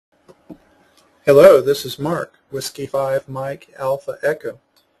Hello, this is Mark, Whiskey 5 Mike Alpha Echo.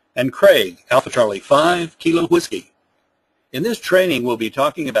 And Craig, Alpha Charlie 5 Kilo Whiskey. In this training, we'll be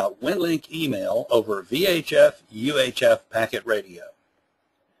talking about Winlink email over VHF UHF packet radio.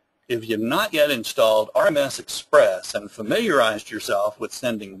 If you've not yet installed RMS Express and familiarized yourself with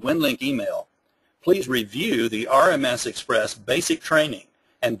sending Winlink email, please review the RMS Express basic training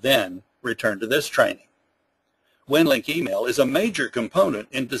and then return to this training. Winlink email is a major component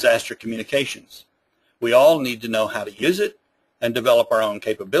in disaster communications. We all need to know how to use it and develop our own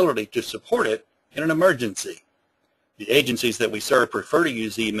capability to support it in an emergency. The agencies that we serve prefer to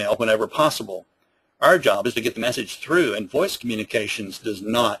use email whenever possible. Our job is to get the message through, and voice communications does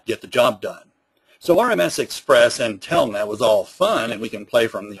not get the job done. So RMS Express and Telnet was all fun, and we can play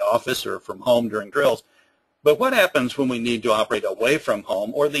from the office or from home during drills. But what happens when we need to operate away from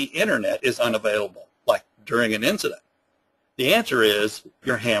home or the internet is unavailable, like during an incident? The answer is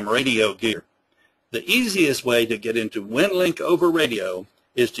your ham radio gear. The easiest way to get into Winlink over radio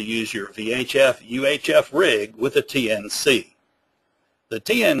is to use your VHF UHF rig with a TNC. The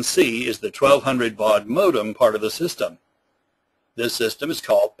TNC is the 1200 baud modem part of the system. This system is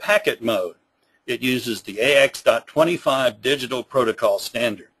called packet mode. It uses the AX.25 digital protocol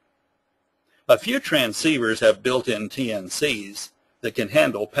standard. A few transceivers have built-in TNCs that can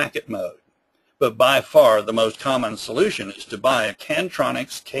handle packet mode, but by far the most common solution is to buy a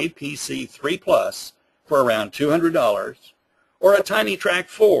Kantronics KPC3 Plus for around $200 or a Tiny Track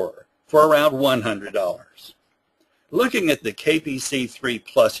 4 for around $100. Looking at the KPC3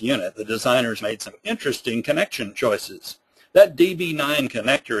 Plus unit, the designers made some interesting connection choices. That DB9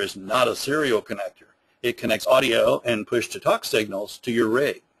 connector is not a serial connector. It connects audio and push-to-talk signals to your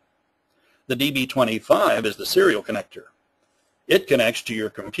rig. The DB25 is the serial connector. It connects to your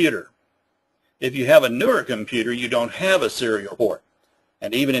computer. If you have a newer computer, you don't have a serial port.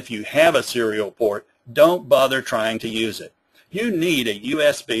 And even if you have a serial port, don't bother trying to use it. You need a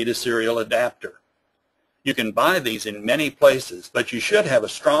USB to serial adapter. You can buy these in many places, but you should have a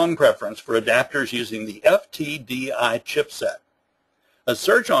strong preference for adapters using the FTDI chipset. A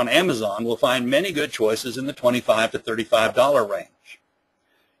search on Amazon will find many good choices in the $25 to $35 range.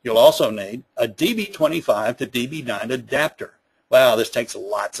 You'll also need a DB25 to DB9 adapter. Wow, this takes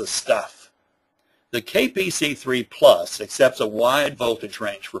lots of stuff. The KPC3 Plus accepts a wide voltage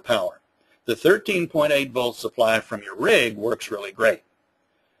range for power. The 13.8 volt supply from your rig works really great.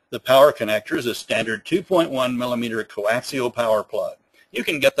 The power connector is a standard 2.1 millimeter coaxial power plug. You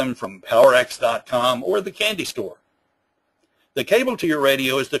can get them from PowerX.com or the candy store. The cable to your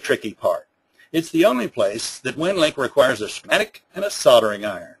radio is the tricky part. It's the only place that Winlink requires a schematic and a soldering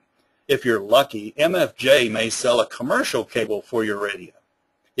iron. If you're lucky, MFJ may sell a commercial cable for your radio.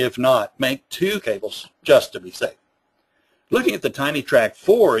 If not, make two cables just to be safe. Looking at the Tiny Track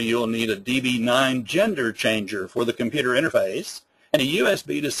 4, you'll need a DB9 gender changer for the computer interface and a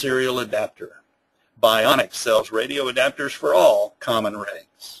USB to serial adapter. Bionic sells radio adapters for all common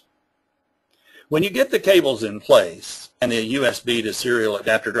rigs. When you get the cables in place and the USB to serial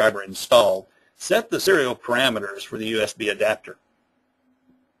adapter driver installed, set the serial parameters for the USB adapter.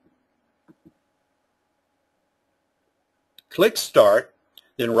 Click Start,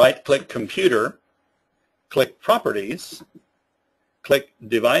 then right-click Computer, click Properties, click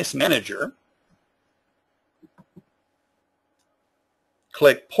Device Manager,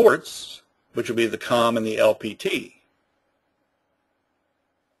 click Ports, which will be the COM and the LPT.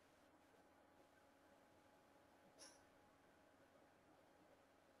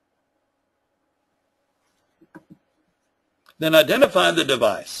 Then identify the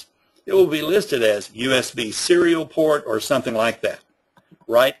device. It will be listed as USB serial port or something like that.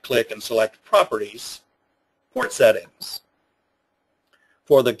 Right-click and select Properties, Port Settings.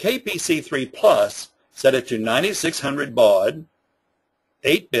 For the KPC3 Plus, set it to 9600 baud,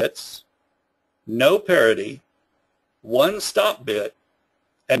 8 bits, no parity, 1 stop bit,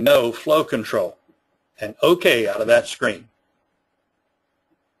 and no flow control. And OK out of that screen.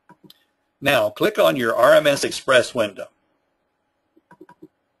 Now click on your RMS Express window.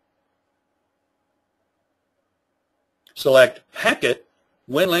 Select Packet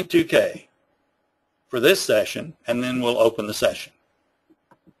Winlink 2K for this session, and then we'll open the session.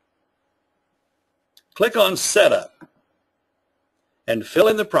 Click on Setup and fill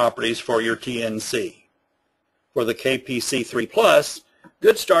in the properties for your TNC. For the KPC3 Plus,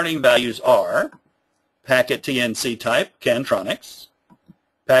 good starting values are Packet TNC type, Kantronics,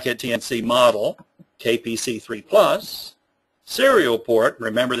 Packet TNC model, KPC3 Plus, serial port,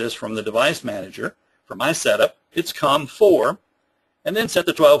 remember this from the device manager. For my setup, it's COM4, and then set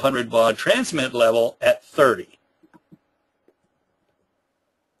the 1200 baud transmit level at 30.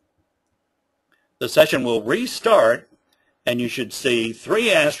 The session will restart, and you should see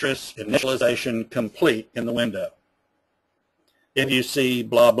 3 asterisks initialization complete in the window. If you see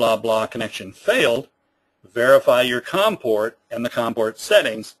blah, blah, blah connection failed, verify your COM port and the COM port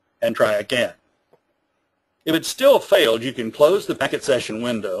settings and try again. If it still failed, you can close the packet session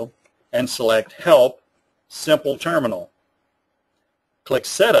window and select Help, Simple Terminal. Click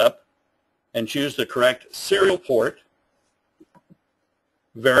Setup and choose the correct serial port.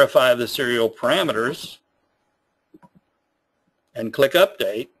 Verify the serial parameters and click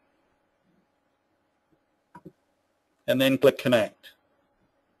Update, and then click Connect.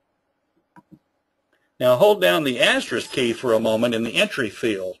 Now hold down the asterisk key for a moment in the entry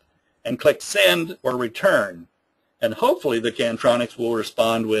field and click Send or Return, and hopefully the Kantronics will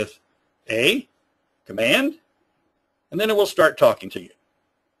respond with a command, and then it will start talking to you.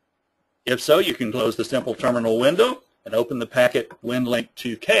 If so, you can close the Simple Terminal window and open the Packet Winlink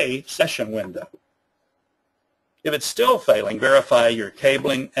 2K session window. If it's still failing, verify your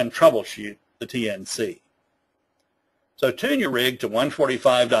cabling and troubleshoot the TNC. So tune your rig to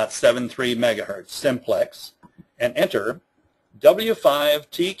 145.73 megahertz simplex and enter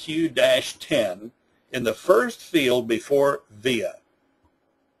W5TQ-10 in the first field before VIA.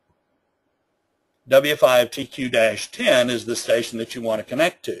 W5TQ-10 is the station that you want to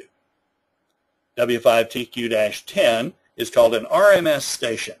connect to. W5TQ-10 is called an RMS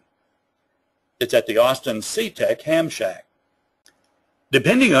station. It's at the Austin CTEC Ham Shack.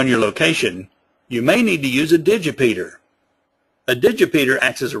 Depending on your location, you may need to use a Digipeater. A Digipeater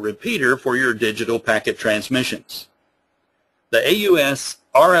acts as a repeater for your digital packet transmissions. The AUS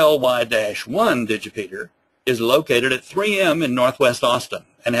RLY-1 Digipeater is located at 3M in Northwest Austin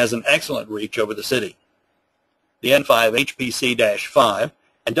and has an excellent reach over the city. The N5 HPC-5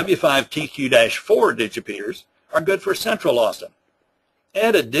 and W5TQ-4 Digipeaters are good for Central Austin.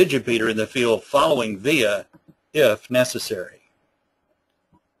 Add a Digipeater in the field following VIA if necessary.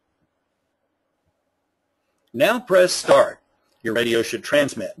 Now press Start. Your radio should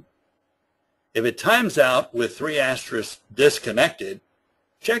transmit. If it times out with 3 asterisks disconnected,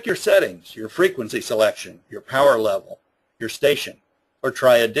 check your settings, your frequency selection, your power level, your station, or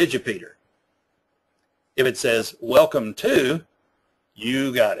try a Digipeater. If it says Welcome to,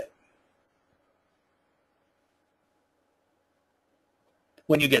 you got it.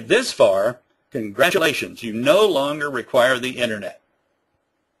 When you get this far, congratulations, you no longer require the internet.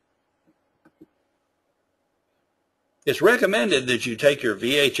 It's recommended that you take your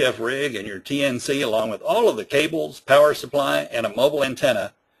VHF rig and your TNC along with all of the cables, power supply, and a mobile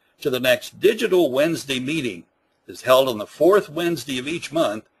antenna to the next Digital Wednesday meeting that's held on the 4th Wednesday of each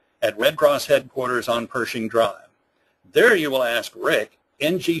month at Red Cross headquarters on Pershing Drive. There you will ask Rick,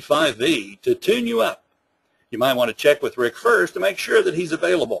 NG5V, to tune you up. You might want to check with Rick first to make sure that he's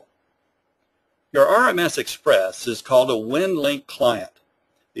available. Your RMS Express is called a Winlink client.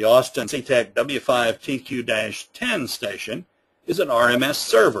 The Austin CTEC W5TQ-10 station is an RMS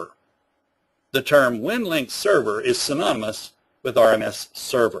server. The term Winlink server is synonymous with RMS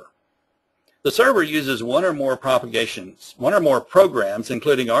server. The server uses one or more programs,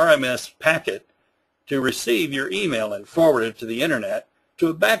 including RMS Packet, to receive your email and forward it to the internet to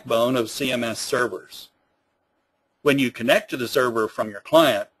a backbone of CMS servers. When you connect to the server from your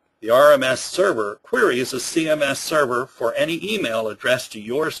client, the RMS server queries a CMS server for any email addressed to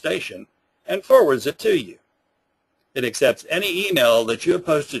your station and forwards it to you. It accepts any email that you have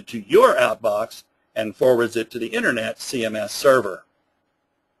posted to your outbox and forwards it to the internet CMS server.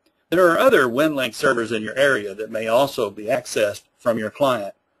 There are other Winlink servers in your area that may also be accessed from your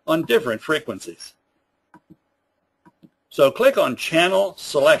client on different frequencies. So click on Channel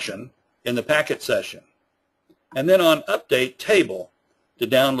Selection in the Packet session, and then on Update Table to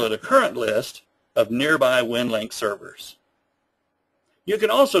download a current list of nearby Winlink servers. You can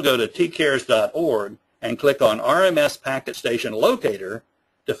also go to TCARES.org and click on RMS Packet Station Locator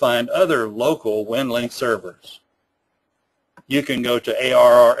to find other local Winlink servers. You can go to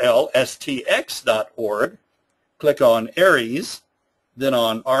ARRLSTX.org, click on ARES, then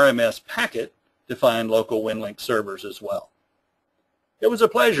on RMS Packet to find local Winlink servers as well. It was a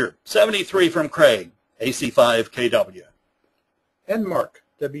pleasure. 73 from Craig, AC5KW. And Mark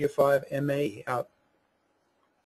W5MAE out.